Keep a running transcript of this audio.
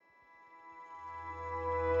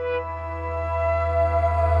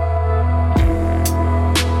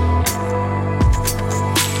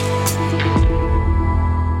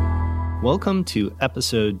welcome to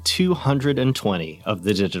episode 220 of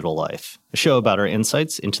The Digital Life, a show about our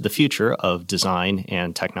insights into the future of design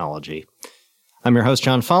and technology. I'm your host,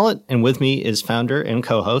 John Follett, and with me is founder and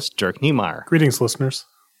co-host Dirk Niemeyer. Greetings, listeners.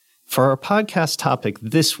 For our podcast topic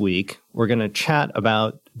this week, we're going to chat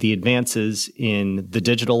about the advances in the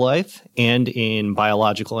digital life and in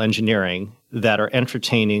biological engineering that are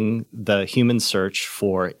entertaining the human search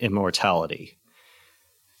for immortality.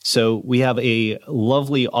 So we have a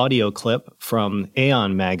lovely audio clip from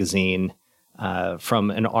Aeon magazine from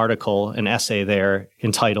an article, an essay there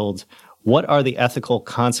entitled, "What are the ethical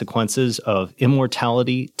consequences of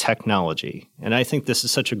immortality technology?" And I think this is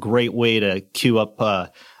such a great way to cue up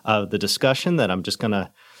the discussion that I'm just going to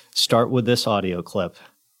start with this audio clip.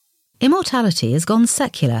 Immortality has gone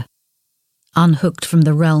secular. Unhooked from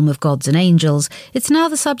the realm of gods and angels, it's now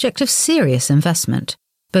the subject of serious investment,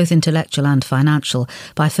 both intellectual and financial,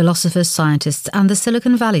 by philosophers, scientists, and the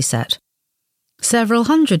Silicon Valley set. Several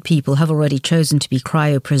hundred people have already chosen to be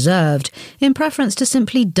cryopreserved in preference to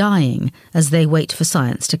simply dying as they wait for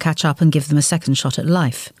science to catch up and give them a second shot at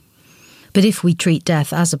life. But if we treat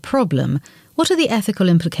death as a problem, what are the ethical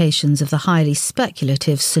implications of the highly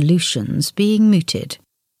speculative solutions being mooted?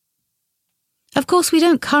 Of course, we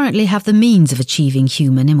don't currently have the means of achieving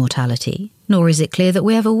human immortality, nor is it clear that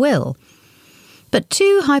we ever will. But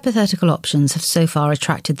two hypothetical options have so far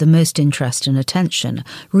attracted the most interest and attention: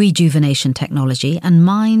 rejuvenation technology and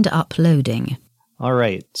mind uploading. All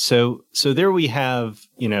right. So there we have,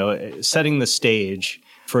 setting the stage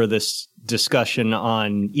for this discussion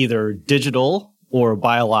on either digital or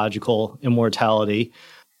biological immortality.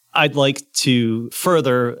 I'd like to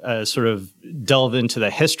further sort of delve into the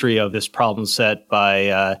history of this problem set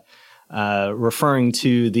by referring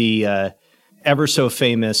to the ever so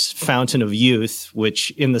famous Fountain of Youth,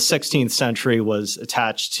 which in the 16th century was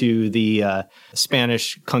attached to the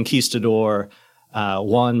Spanish conquistador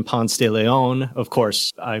Juan Ponce de León. Of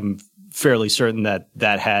course, I'm fairly certain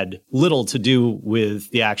that had little to do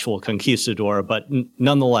with the actual conquistador, but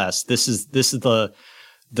nonetheless, this is the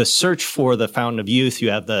search for the Fountain of Youth.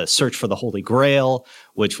 You have the search for the Holy Grail,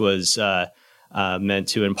 which was meant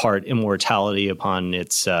to impart immortality upon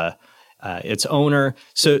its owner.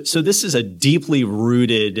 So this is a deeply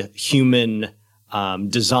rooted human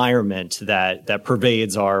desirement that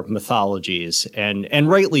pervades our mythologies, and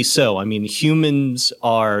rightly so. I mean, humans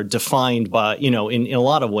are defined by, in a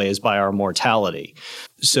lot of ways by our mortality.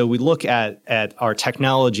 So we look at our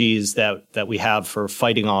technologies that we have for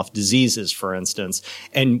fighting off diseases, for instance,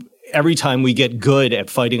 and every time we get good at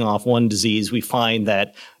fighting off one disease, we find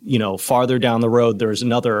that, farther down the road, there's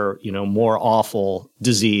another, more awful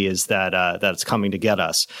disease that's coming to get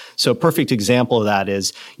us. So a perfect example of that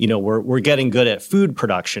is, we're getting good at food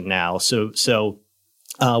production now. So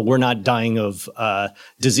we're not dying of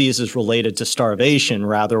diseases related to starvation.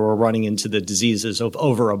 Rather, we're running into the diseases of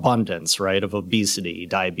overabundance, right, of obesity,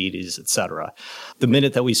 diabetes, et cetera. The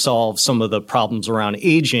minute that we solve some of the problems around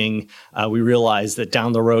aging, we realize that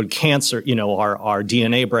down the road, cancer, our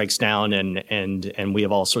DNA breaks down and we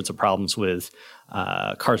have all sorts of problems with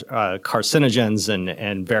carcinogens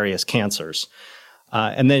and various cancers.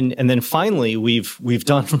 And then finally, we've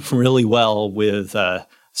done really well with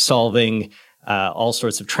solving all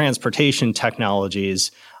sorts of transportation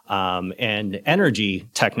technologies and energy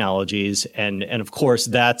technologies. And of course,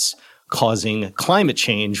 that's causing climate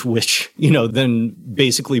change, which, then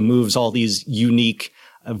basically moves all these unique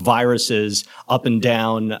viruses up and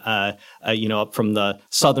down, up from the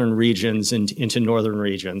southern regions into northern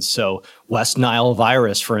regions. So West Nile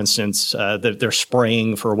virus, for instance, they're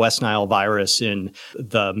spraying for West Nile virus in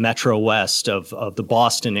the Metro West of the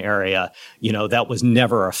Boston area. That was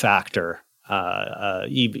never a factor.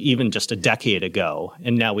 Even just a decade ago.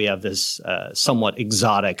 And now we have this somewhat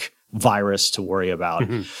exotic virus to worry about.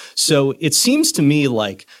 Mm-hmm. So it seems to me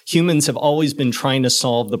like humans have always been trying to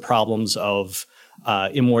solve the problems of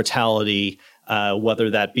immortality, whether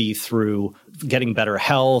that be through getting better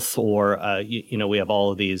health or, we have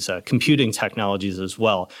all of these computing technologies as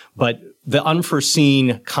well. But the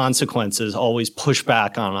unforeseen consequences always push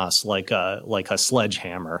back on us like a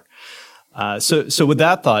sledgehammer. So with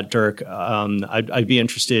that thought, Dirk, I'd be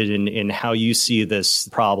interested in how you see this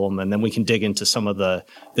problem, and then we can dig into some of the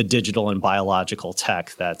digital and biological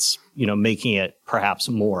tech that's, making it perhaps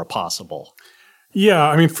more possible. Yeah,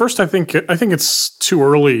 I mean, first, I think it's too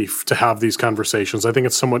early to have these conversations. I think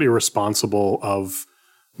it's somewhat irresponsible of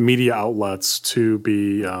media outlets to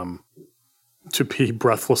be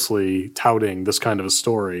breathlessly touting this kind of a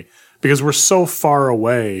story, because we're so far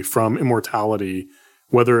away from immortality,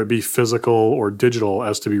 whether it be physical or digital,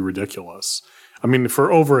 as to be ridiculous. I mean,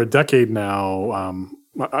 for over a decade now,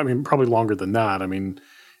 I mean, probably longer than that. I mean,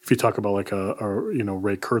 if you talk about like a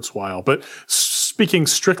Ray Kurzweil, but speaking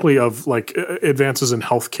strictly of like advances in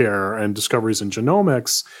healthcare and discoveries in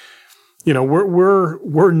genomics,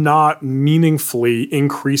 we're not meaningfully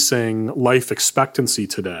increasing life expectancy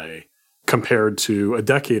today compared to a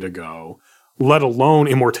decade ago, let alone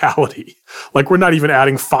immortality. Like we're not even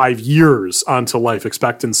adding 5 years onto life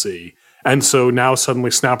expectancy. And so now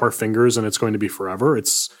suddenly snap our fingers and it's going to be forever.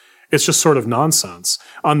 It's just sort of nonsense.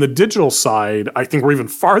 On the digital side, I think we're even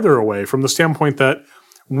farther away from the standpoint that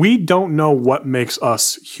we don't know what makes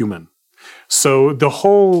us human. So the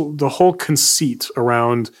whole conceit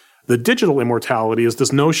around the digital immortality is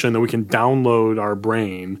this notion that we can download our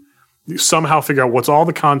brain, somehow figure out what's all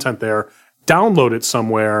the content there, download it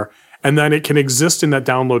somewhere, and then it can exist in that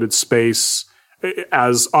downloaded space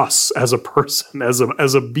as us, as a person, as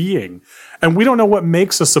a being. And we don't know what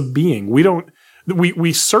makes us a being.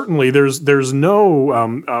 We certainly, there's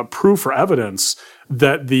no proof or evidence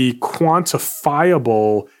that the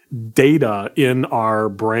quantifiable data in our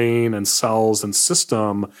brain and cells and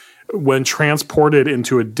system, when transported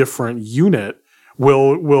into a different unit,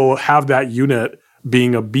 will have that unit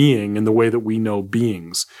being a being in the way that we know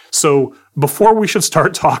beings. So before we should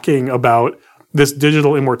start talking about this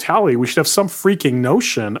digital immortality, we should have some freaking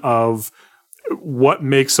notion of what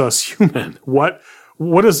makes us human. What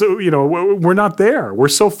is, we're not there. We're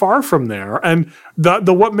so far from there. And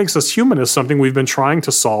the what makes us human is something we've been trying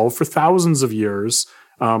to solve for thousands of years,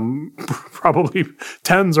 probably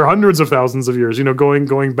tens or hundreds of thousands of years,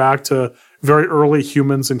 going back to very early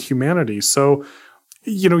humans and humanity. So,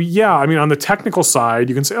 on the technical side,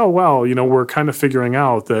 you can say, oh, well, we're kind of figuring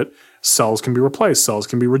out that cells can be replaced, cells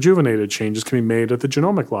can be rejuvenated, changes can be made at the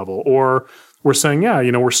genomic level. Or we're saying,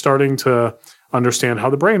 we're starting to understand how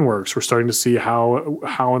the brain works. We're starting to see how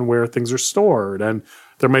and where things are stored. And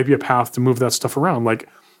there might be a path to move that stuff around. Like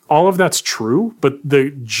all of that's true, but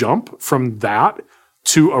the jump from that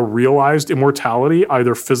to a realized immortality,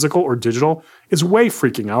 either physical or digital, is way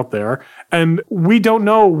freaking out there. And we don't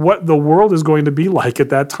know what the world is going to be like at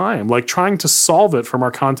that time. Like trying to solve it from our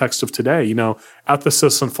context of today,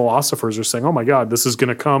 ethicists and philosophers are saying, oh my God, this is going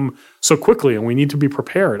to come so quickly and we need to be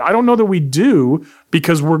prepared. I don't know that we do,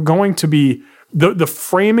 because we're going to be, the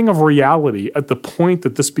framing of reality at the point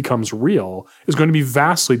that this becomes real is going to be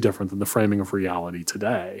vastly different than the framing of reality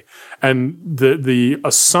today. And the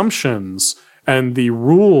assumptions and the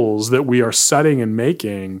rules that we are setting and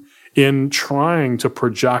making in trying to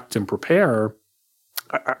project and prepare,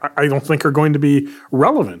 I don't think are going to be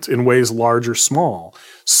relevant in ways large or small.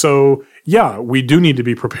 So we do need to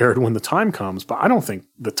be prepared when the time comes, but I don't think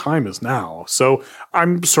the time is now. So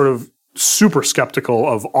I'm sort of super skeptical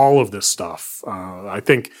of all of this stuff. I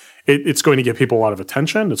think it's going to give people a lot of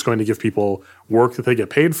attention. It's going to give people work that they get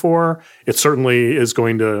paid for. It certainly is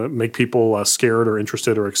going to make people scared or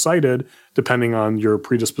interested or excited, depending on your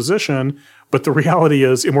predisposition. But the reality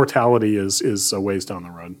is immortality is a ways down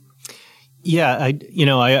the road. Yeah,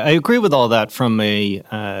 I agree with all that from a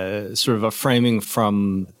sort of a framing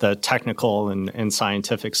from the technical and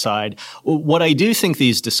scientific side. What I do think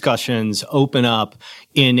these discussions open up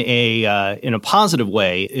in a positive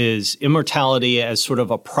way is immortality as sort of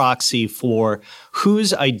a proxy for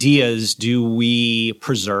whose ideas do we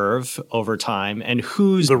preserve over time and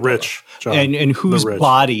whose the rich, John. and whose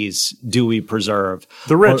bodies do we preserve.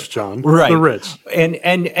 The rich, John. Right. The rich.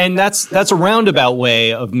 And that's a roundabout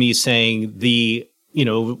way of me saying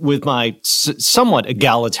with my somewhat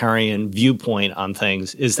egalitarian viewpoint on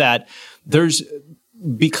things is that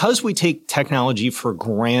because we take technology for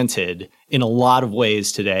granted in a lot of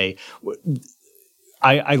ways today,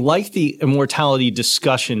 I like the immortality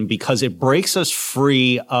discussion because it breaks us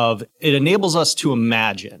free it enables us to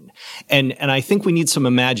imagine. And I think we need some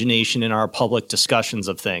imagination in our public discussions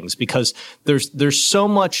of things because there's so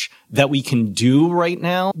much that we can do right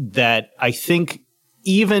now that I think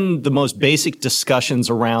even the most basic discussions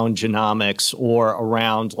around genomics or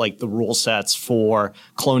around like the rule sets for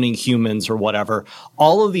cloning humans or whatever,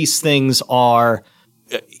 all of these things are,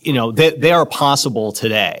 they are possible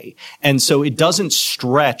today. And so it doesn't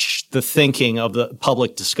stretch the thinking of the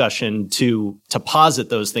public discussion to posit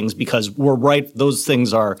those things because those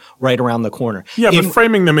things are right around the corner. Yeah, but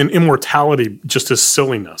framing them in immortality just as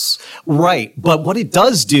silliness. Right. But what it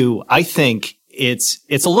does do, I think it's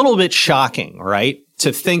a little bit shocking, right?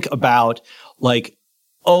 To think about like,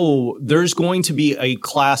 oh, there's going to be a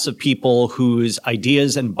class of people whose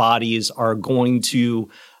ideas and bodies are going to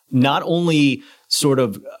not only sort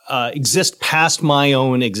of exist past my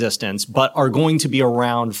own existence, but are going to be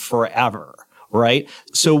around forever, right?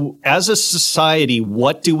 So as a society,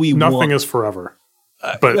 what do we want? Nothing is forever.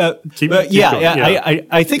 keep going. Yeah.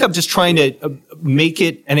 I think I'm just trying to make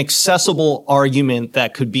it an accessible argument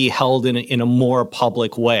that could be held in a more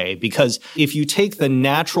public way. Because if you take the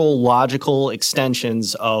natural, logical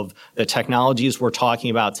extensions of the technologies we're talking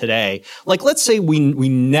about today, like let's say we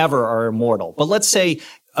never are immortal, but let's say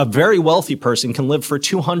a very wealthy person can live for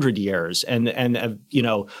 200 years, and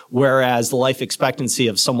whereas the life expectancy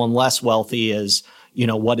of someone less wealthy is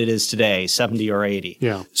what it is today, 70 or 80.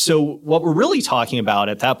 Yeah. So what we're really talking about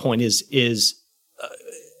at that point is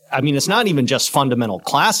it's not even just fundamental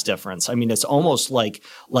class difference. I mean, it's almost like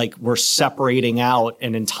we're separating out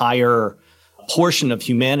an entire portion of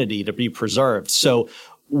humanity to be preserved. So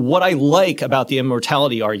what I like about the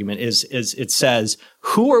immortality argument is it says,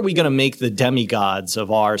 who are we going to make the demigods of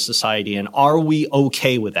our society? And are we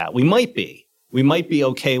okay with that? We might be. We might be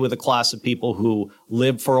okay with a class of people who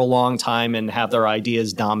live for a long time and have their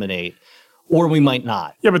ideas dominate, or we might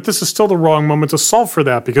not. Yeah, but this is still the wrong moment to solve for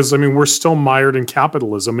that because, we're still mired in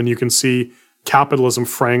capitalism, and you can see capitalism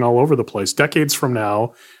fraying all over the place. Decades from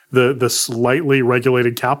now, the slightly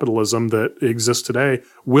regulated capitalism that exists today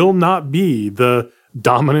will not be the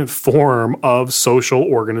dominant form of social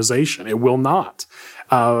organization. It will not.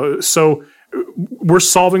 So we're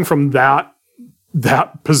solving from that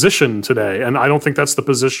position today. And I don't think that's the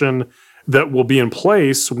position that will be in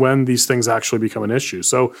place when these things actually become an issue.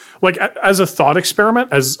 So as a thought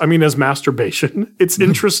experiment, as masturbation, it's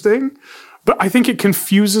interesting, but I think it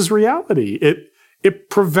confuses reality. It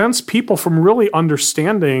prevents people from really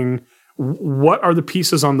understanding what are the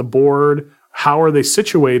pieces on the board, how are they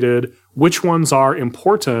situated, which ones are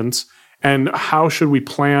important, and how should we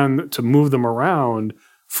plan to move them around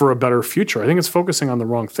for a better future. I think it's focusing on the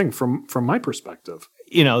wrong thing from my perspective.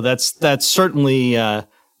 That's certainly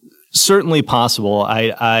possible.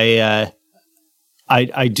 I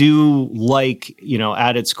do like,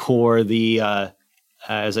 at its core, the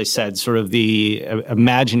as I said, sort of the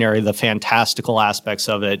imaginary, the fantastical aspects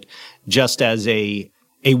of it, just as a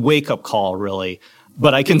wake-up call, really.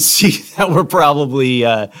 But I can see that we're probably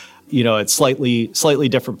at slightly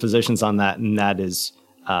different positions on that, and that is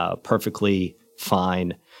perfectly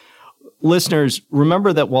fine. Listeners,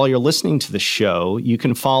 remember that while you're listening to the show, you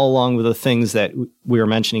can follow along with the things that we are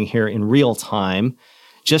mentioning here in real time.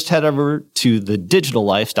 Just head over to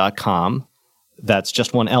thedigitallife.com. That's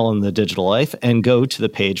just one L in The Digital Life, and go to the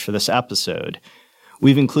page for this episode.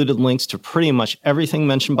 We've included links to pretty much everything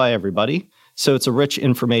mentioned by everybody, so it's a rich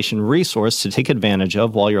information resource to take advantage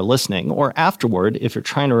of while you're listening, or afterward if you're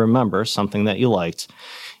trying to remember something that you liked.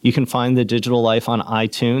 You can find The Digital Life on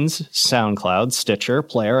iTunes, SoundCloud, Stitcher,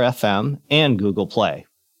 Player FM, and Google Play.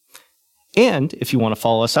 And if you want to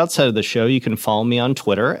follow us outside of the show, you can follow me on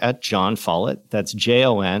Twitter at John Follett. That's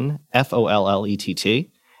JONFOLLETT.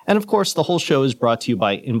 And of course, the whole show is brought to you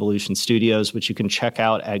by Involution Studios, which you can check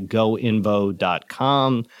out at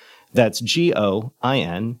goinvo.com. That's GOINVO.com.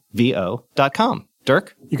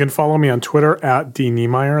 Dirk? You can follow me on Twitter at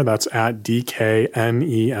DNiemeyer. That's at DKNEMEYER.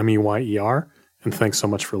 And thanks so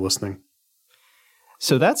much for listening.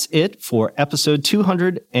 So that's it for episode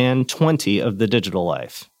 220 of The Digital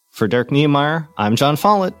Life. For Dirk Niemeyer, I'm John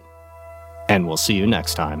Follett, and we'll see you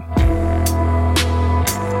next time.